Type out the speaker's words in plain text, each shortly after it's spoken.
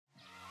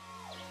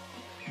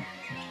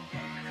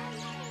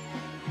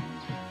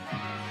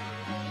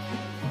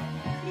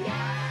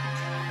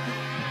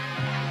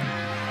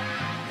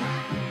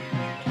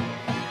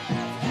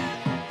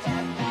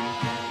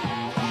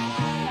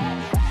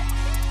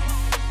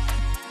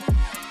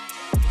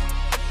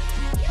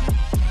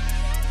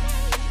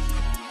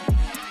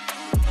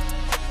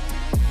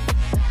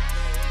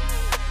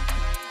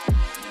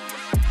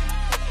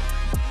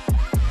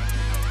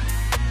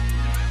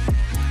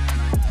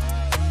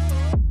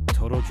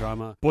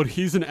drama, but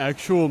he's an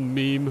actual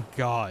meme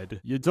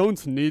god. You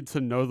don't need to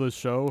know the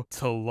show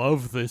to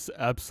love this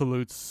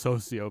absolute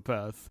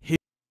sociopath.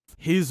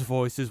 His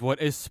voice is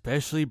what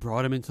especially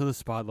brought him into the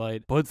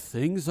spotlight, but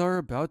things are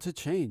about to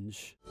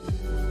change.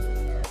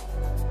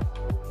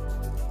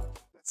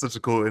 Such a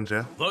cool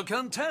intro. The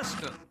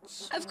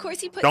contestants. Of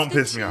course, he puts Don't the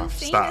piss me two off.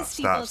 famous Stop,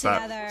 people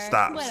stop, together.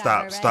 stop,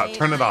 Whatever, stop. right?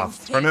 Turn it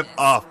off. Turn it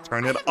off.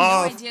 Turn it I have no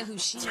off. idea who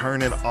she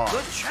Turn is. it off.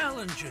 The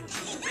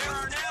challenges. There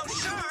are now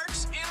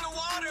sharks in the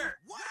water.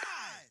 Why?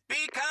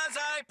 Because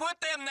I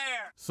put them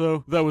there.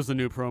 So, that was the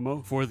new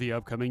promo for the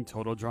upcoming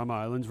Total Drama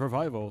Island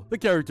revival. The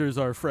characters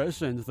are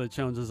fresh and the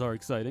challenges are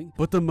exciting,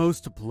 but the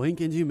most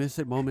blink and you miss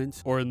it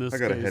moment, or in this I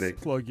got a case,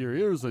 headache. plug your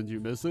ears and you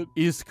miss it,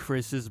 is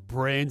Chris's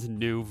brand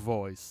new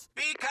voice.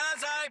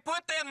 Because I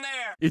put them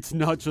there. It's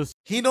not just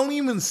He don't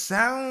even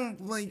sound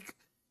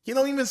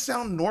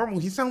normal.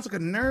 He sounds like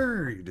a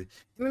nerd.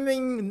 He ain't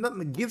even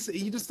nothing against it.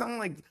 He just sounds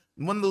like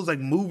one of those like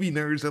movie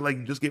nerds that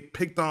like just get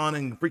picked on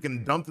and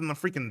freaking dumped in the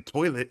freaking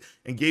toilet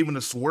and gave him a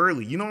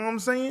swirly. You know what I'm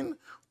saying?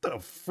 What the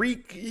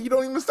freak? You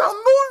don't even sound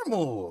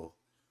normal.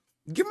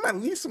 Give him at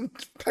least some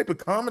type of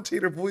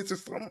commentator voice or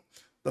something.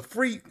 The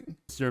freak.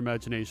 your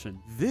imagination.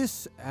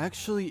 This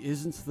actually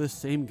isn't the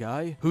same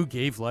guy who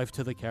gave life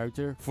to the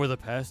character for the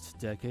past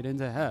decade and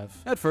a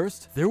half. At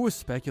first, there was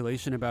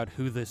speculation about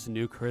who this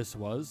new Chris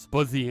was,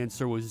 but the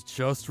answer was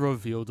just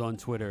revealed on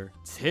Twitter.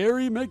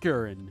 Terry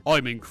McGarren.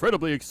 I'm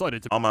incredibly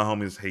excited to All my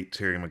homies hate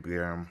Terry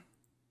McGarren.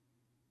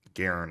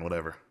 Garen,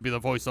 whatever. be the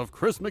voice of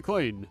Chris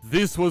McLean.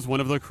 This was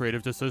one of the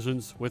creative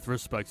decisions with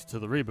respect to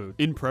the reboot.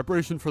 In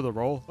preparation for the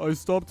role, I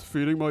stopped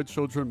feeding my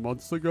children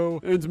months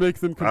ago and make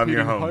them I'm compete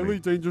your in homie. highly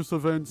dangerous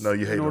events No,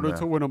 you hate in him order now.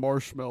 to win a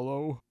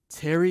marshmallow.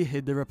 Terry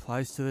hid the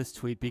replies to this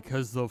tweet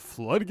because the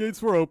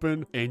floodgates were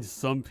open and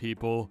some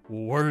people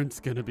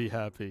weren't gonna be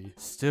happy.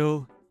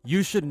 Still,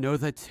 you should know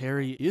that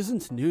Terry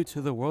isn't new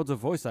to the world of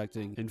voice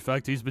acting. In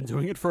fact, he's been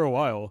doing it for a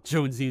while.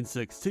 Jonesy in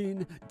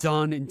 16,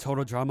 Don in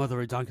Total Drama The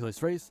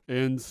Redonkulous Race,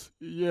 and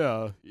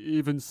yeah,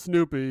 even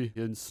Snoopy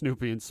in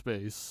Snoopy in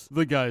Space.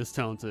 The guy is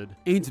talented.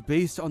 And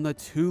based on the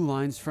 2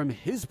 lines from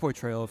his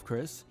portrayal of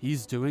Chris,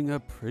 he's doing a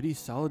pretty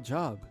solid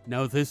job.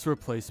 Now this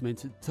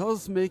replacement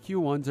does make you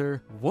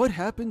wonder, what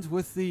happened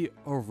with the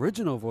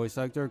original voice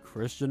actor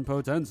Christian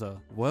Potenza?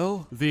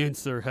 Well, the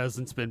answer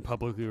hasn't been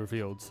publicly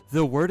revealed.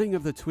 The wording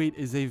of the tweet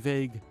is a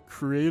vague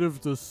creative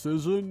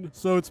decision,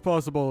 so it's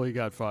possible he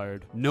got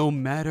fired. No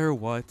matter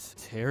what,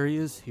 Terry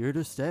is here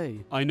to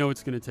stay. I know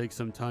it's gonna take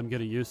some time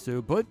getting used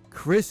to, but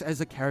Chris as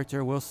a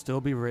character will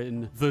still be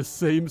written the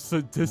same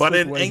sadistic But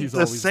it way ain't he's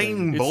the always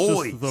same been.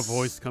 It's just the voice.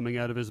 voice coming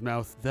out of his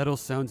mouth that'll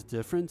sound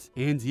different,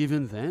 and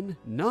even then,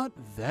 not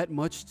that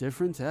much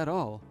different at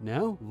all.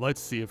 Now, let's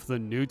see if the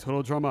new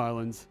Total Drama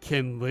Island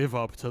can live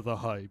up to the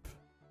hype.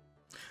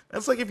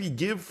 That's like if you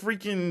give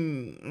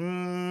freaking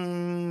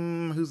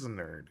who's a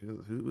nerd?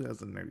 Who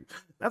has a nerd?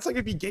 That's like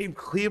if you gave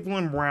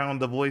Cleveland Brown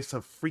the voice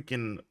of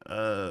freaking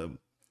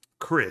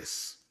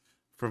Chris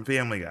from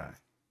Family Guy.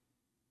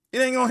 It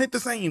ain't gonna hit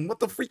the same. What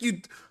the freak you?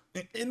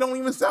 It don't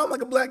even sound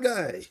like a black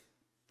guy.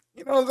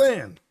 You know what I'm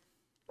saying?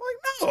 Like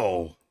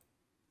no.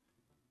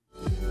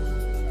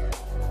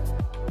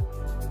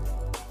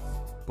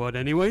 But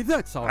anyway,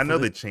 that's all I for know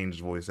this they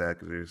changed voice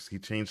actors. He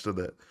changed to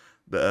the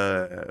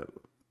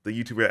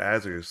YouTuber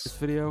Azers.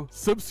 video.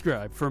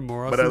 Subscribe for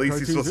more But awesome at least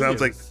he cartoon still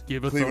sounds like videos.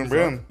 Give a Cleveland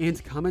thumbs Brown. up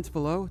and comment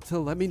below to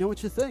let me know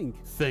what you think.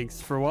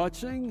 Thanks for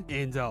watching,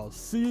 and I'll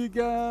see you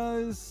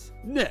guys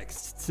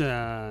next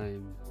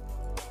time.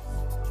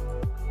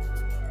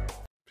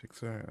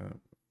 Pixar.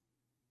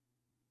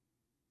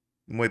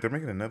 Wait, they're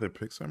making another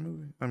Pixar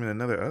movie? I mean,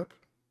 another Up?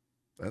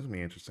 That's gonna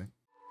be interesting.